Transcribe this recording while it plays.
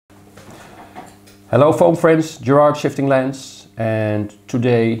Hello foam friends, Gerard Shifting Lens, and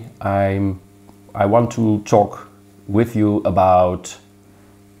today I want to talk with you about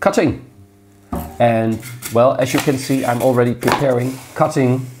cutting. And well, as you can see, I'm already preparing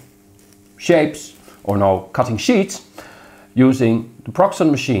cutting shapes, or no, cutting sheets using the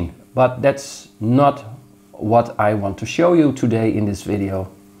Proxxon machine. But that's not what I want to show you today in this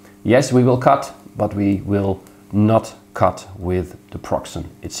video. Yes, we will cut, but we will not cut with the Proxxon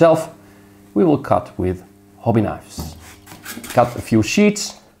itself. We will cut with hobby knives. Cut a few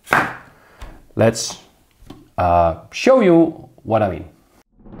sheets. Let's show you what I mean.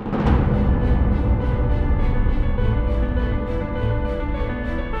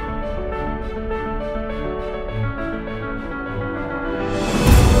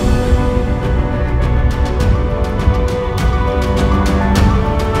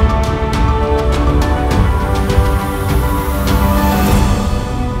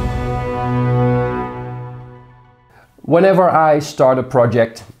 Whenever I start a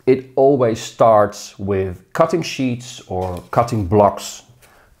project, it always starts with cutting sheets or cutting blocks,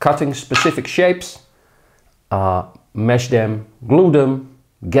 cutting specific shapes, mesh them, glue them,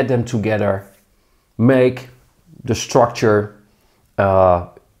 get them together, make the structure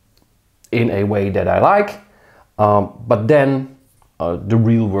in a way that I like, but then the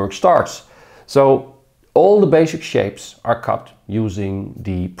real work starts. So all the basic shapes are cut using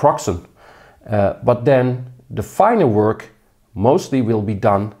the Proxxon, but then the finer work mostly will be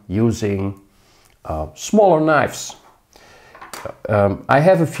done using smaller knives. I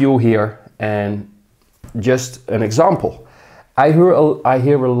have a few here, and just an example. I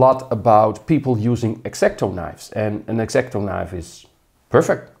hear a lot about people using exacto knives, and an exacto knife is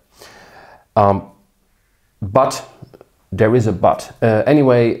perfect. But there is a but.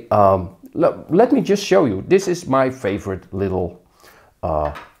 Anyway, let me just show you. This is my favorite little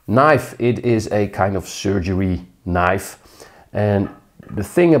knife. It is a kind of surgery knife, and the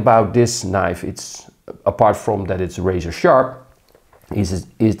thing about this knife, it's apart from that it's razor sharp, it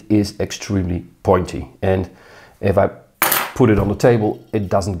is extremely pointy, and if I put it on the table, it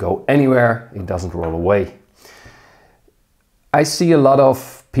doesn't go anywhere, it doesn't roll away. I see a lot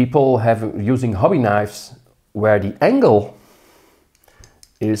of people using hobby knives where the angle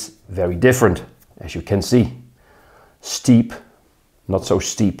is very different, as you can see. Steep, not so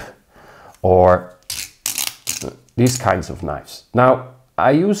steep, or these kinds of knives. Now,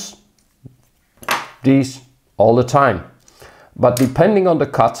 I use these all the time, but depending on the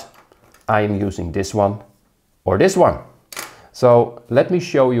cut, I am using this one or this one. So let me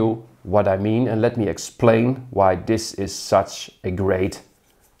show you what I mean, and let me explain why this is such a great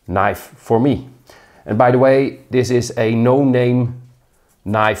knife for me. And by the way, this is a no-name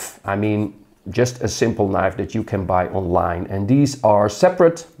knife. I mean, just a simple knife that you can buy online, and these are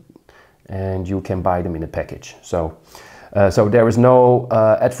separate and you can buy them in a package. So there is no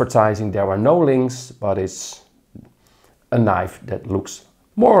advertising, there are no links, but it's a knife that looks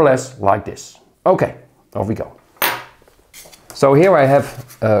more or less like this. Okay, off we go. So here I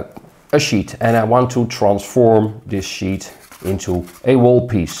have a sheet, and I want to transform this sheet into a wall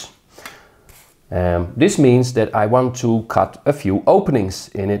piece. This means that I want to cut a few openings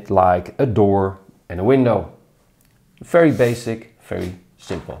in it, like a door and a window. Very basic, very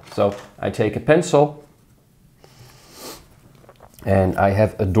simple. So I take a pencil, and I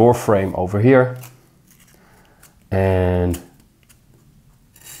have a door frame over here, and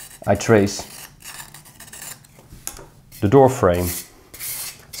I trace the door frame.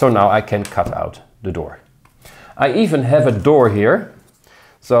 So now I can cut out the door. I even have a door here.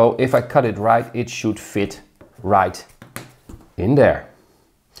 So if I cut it right, it should fit right in there.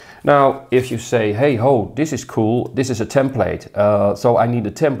 Now, if you say, hey ho, this is cool, this is a template, so I need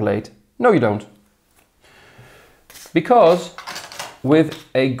a template. No, you don't. Because with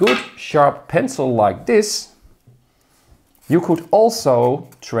a good sharp pencil like this, you could also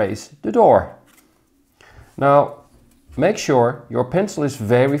trace the door. Now, make sure your pencil is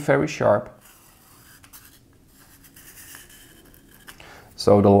very, very sharp.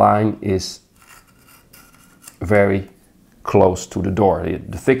 So the line is very close to the door.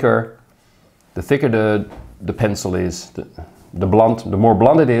 The thicker the pencil is, the more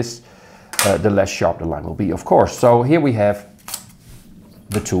blunt it is, the less sharp the line will be, of course. So here we have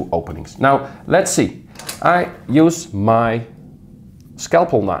the two openings. Now let's see. I use my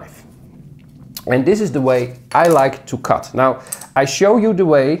scalpel knife, and this is the way I like to cut. Now I show you the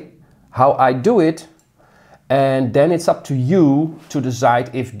way how I do it, and then it's up to you to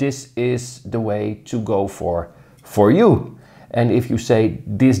decide if this is the way to go for you. And if you say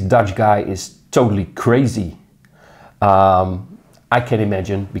this Dutch guy is totally crazy, I can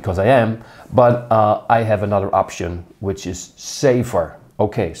imagine, because I am, but I have another option which is safer.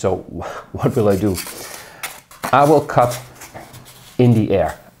 Okay, so what will I do? I will cut in the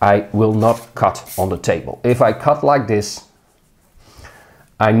air. I will not cut on the table. If I cut like this,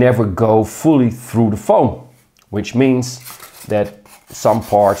 I never go fully through the foam, which means that some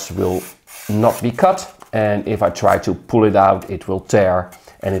parts will not be cut, and if I try to pull it out, it will tear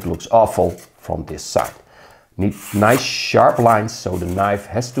and it looks awful from this side. Need nice sharp lines, so the knife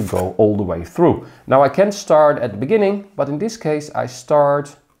has to go all the way through. Now I can start at the beginning, but in this case I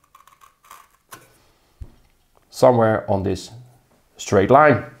start somewhere on this straight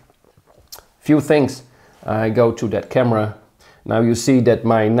line. Few things. I go to that camera. Now you see that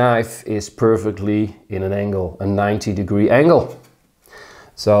my knife is perfectly in an angle, a 90-degree angle.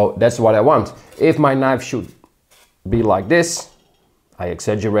 So that's what I want. If my knife should be like this, I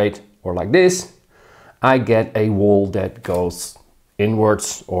exaggerate, or like this, I get a wall that goes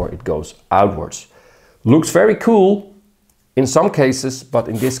inwards or it goes outwards. Looks very cool in some cases, but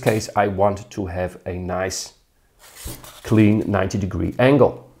in this case I want to have a nice clean 90-degree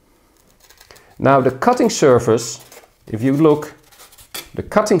angle. Now the cutting surface, if you look, the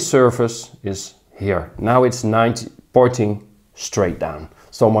cutting surface is here. Now it's 90, pointing straight down.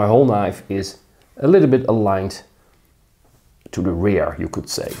 So my whole knife is a little bit aligned to the rear, you could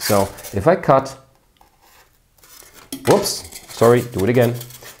say. So if I cut, whoops, sorry, do it again.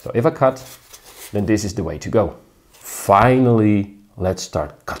 So if I cut, then this is the way to go. Finally, let's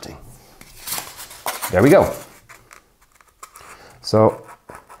start cutting. There we go. So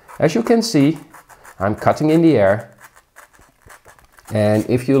as you can see, I'm cutting in the air. And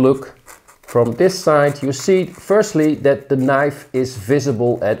if you look from this side, you see firstly that the knife is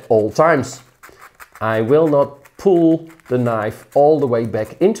visible at all times. I will not pull the knife all the way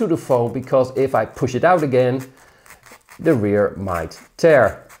back into the foam, because if I push it out again, the rear might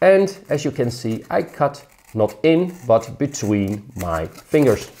tear. And as you can see, I cut not in, but between my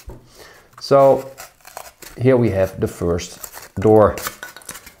fingers. So here we have the first door.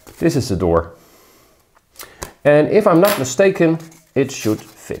 This is the door. And if I'm not mistaken, it should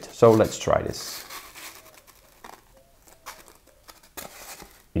fit. So let's try this.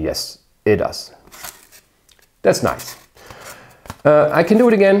 Yes, it does. That's nice. I can do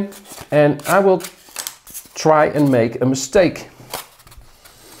it again, and I will try and make a mistake.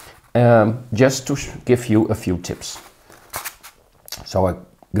 Just to give you a few tips. So I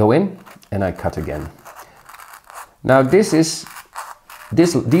go in and I cut again. Now these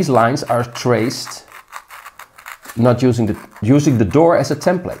lines are traced not using the door as a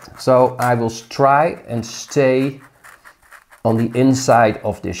template. So I will try and stay on the inside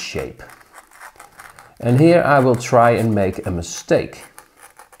of this shape. And here I will try and make a mistake.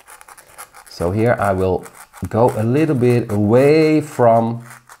 So here I will go a little bit away from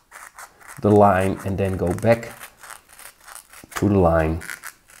the line and then go back to the line.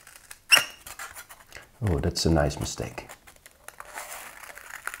 Oh, that's a nice mistake.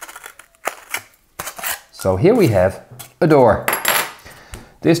 So here we have a door.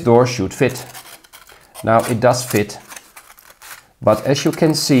 This door should fit. Now it does fit, but as you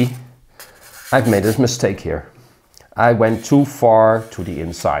can see, I've made a mistake here. I went too far to the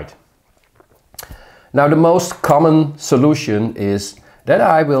inside. Now the most common solution is that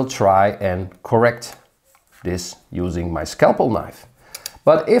I will try and correct this using my scalpel knife.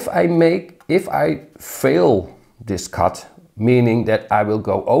 But if I fail this cut, meaning that I will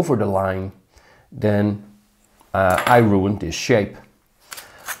go over the line, then I ruin this shape.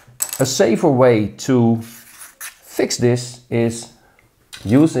 A safer way to fix this is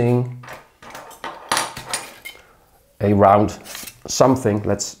using a round something.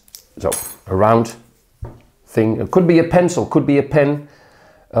 A round thing. It could be a pencil, could be a pen,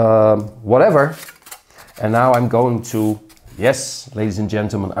 whatever. And now I'm going to, yes, ladies and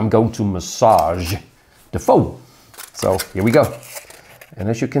gentlemen, I'm going to massage the foam. So here we go. And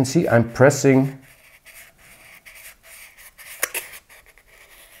as you can see, I'm pressing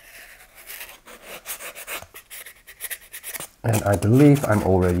and I believe I'm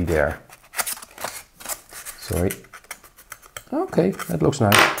already there. Sorry. Okay, that looks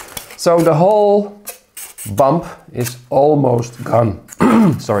nice. So the whole bump is almost gone.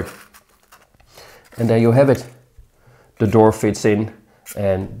 Sorry. And there you have it. The door fits in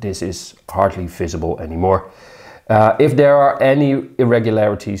and this is hardly visible anymore. If there are any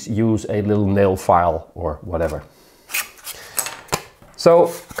irregularities, use a little nail file or whatever.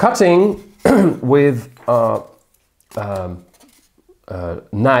 So cutting with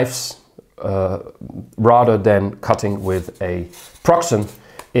knives rather than cutting with a Proxxon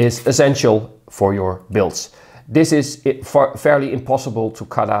is essential for your builds. This is fairly impossible to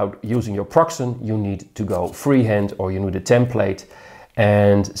cut out using your Proxxon. You need to go freehand or you need a template.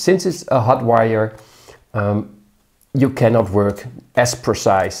 And since it's a hot wire, you cannot work as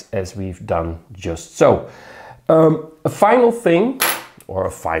precise as we've done just so. A final thing,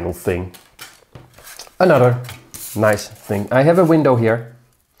 another nice thing. I have a window here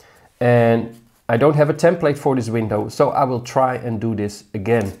and I don't have a template for this window, so I will try and do this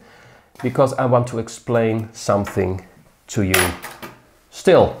again because I want to explain something to you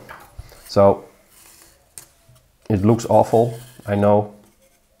still. So it looks awful, I know.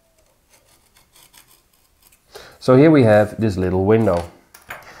 So here we have this little window.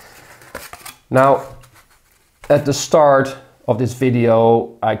 Now, at the start of this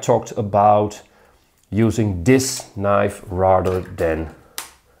video, I talked about using this knife rather than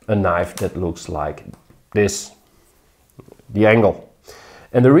a knife that looks like this, the angle.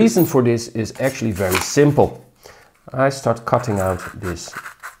 And the reason for this is actually very simple. I start cutting out this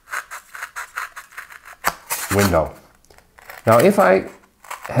window. Now, if I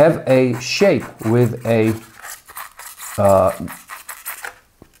have a shape with a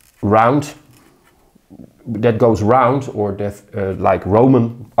round that goes round, or that like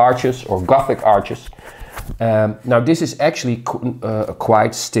Roman arches or Gothic arches, now this is actually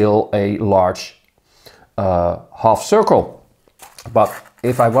quite still a large half circle. But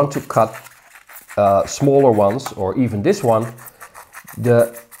if I want to cut smaller ones, or even this one,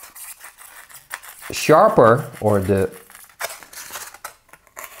 the sharper, or the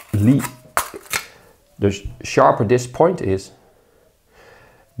sharper this point is,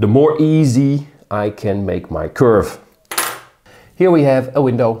 the more easy I can make my curve. Here we have a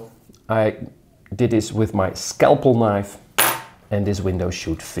window. I did this with my scalpel knife, and this window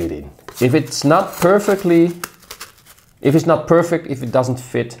should fit in. If it's not perfect, if it doesn't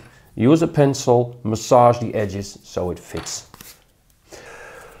fit, use a pencil, massage the edges so it fits.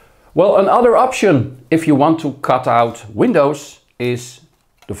 Well, another option if you want to cut out windows is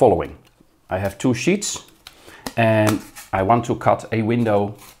the following. I have two sheets and I want to cut a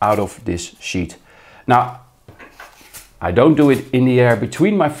window out of this sheet. Now, I don't do it in the air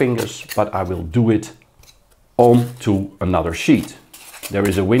between my fingers, but I will do it onto another sheet. There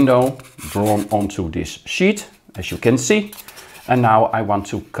is a window drawn onto this sheet, as you can see, and now I want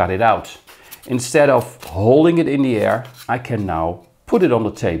to cut it out. Instead of holding it in the air, I can now put it on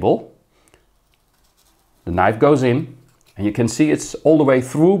the table. The knife goes in, and you can see it's all the way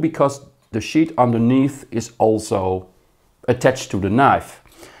through because the sheet underneath is also attached to the knife.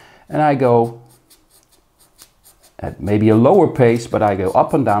 And I go at maybe a lower pace, but I go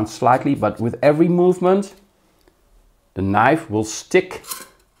up and down slightly, but with every movement, the knife will stick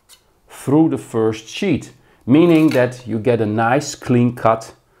through the first sheet, meaning that you get a nice clean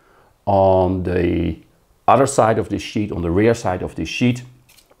cut on the other side of the sheet, on the rear side of the sheet,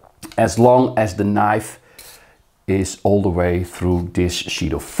 as long as the knife is all the way through this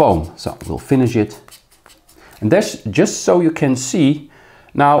sheet of foam. So we'll finish it. And that's just so you can see.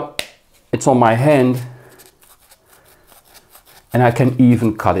 Now it's on my hand and I can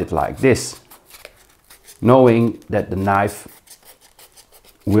even cut it like this, knowing that the knife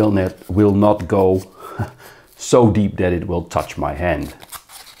will not go so deep that it will touch my hand.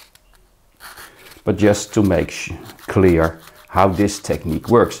 But just to make clear how this technique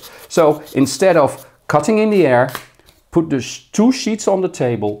works. So instead of cutting in the air, put the two sheets on the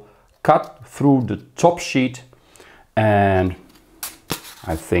table, cut through the top sheet, and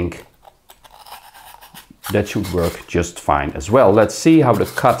I think that should work just fine as well. Let's see how the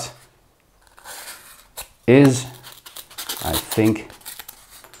cut is. I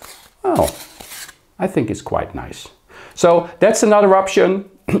think it's quite nice. So that's another option.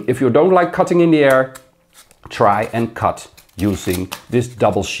 If you don't like cutting in the air, try and cut using this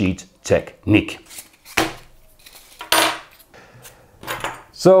double sheet technique.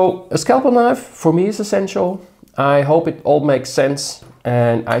 So a scalpel knife for me is essential. I hope it all makes sense,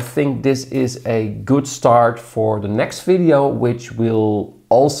 and I think this is a good start for the next video,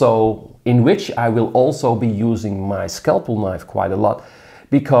 in which I will also be using my scalpel knife quite a lot,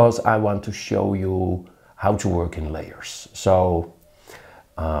 because I want to show you how to work in layers. So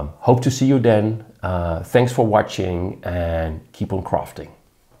hope to see you then. Thanks for watching and keep on crafting.